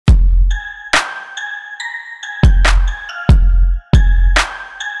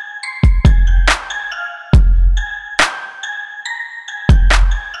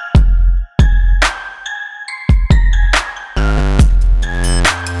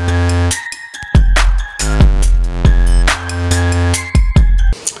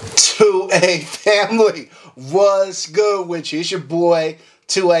family, what's good with you? It's your boy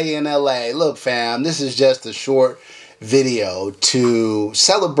 2A-N-LA. Look, fam, this is just a short video to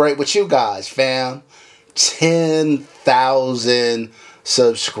celebrate with you guys, fam. 10,000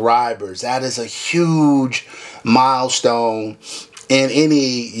 subscribers. That is a huge milestone in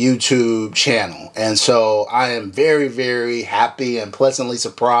any YouTube channel. And so I am very, very happy and pleasantly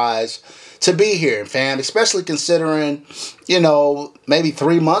surprised to be here, fam, especially considering, you know, maybe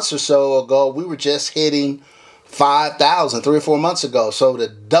 3 months or so ago, we were just hitting 5,000, 3 or 4 months ago. So to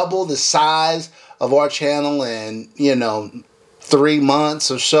double the size of our channel in, you know, 3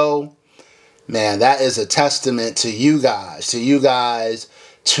 months or so, man, that is a testament to you guys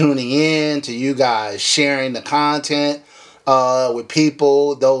tuning in, to you guys sharing the content with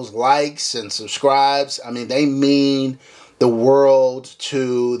people. Those likes and subscribes, I mean, they mean the world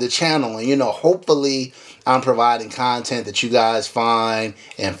to the channel. And, you know, hopefully I'm providing content that you guys find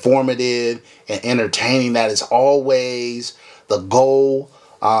informative and entertaining. That is always the goal.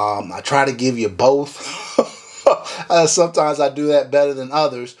 I try to give you both. Sometimes I do that better than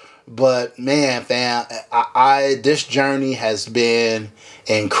others. But man, fam, this journey has been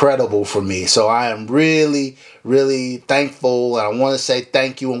incredible for me. So I am really, really thankful. And I want to say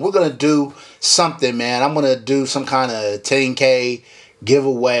thank you. And we're going to do something, man. I'm going to do some kind of 10K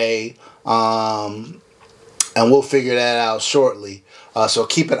giveaway. And we'll figure that out shortly. So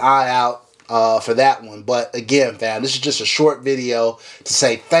keep an eye out for that one. But again, fam, this is just a short video to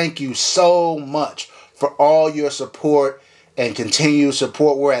say thank you so much for all your support and continued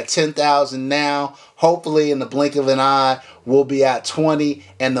support. We're at 10,000 now. Hopefully in the blink of an eye, we'll be at 20,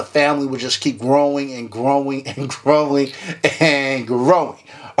 and the family will just keep growing and growing and growing and growing.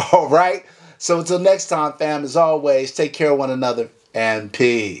 All right? So until next time, fam, as always, take care of one another and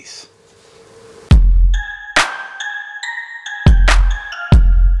peace.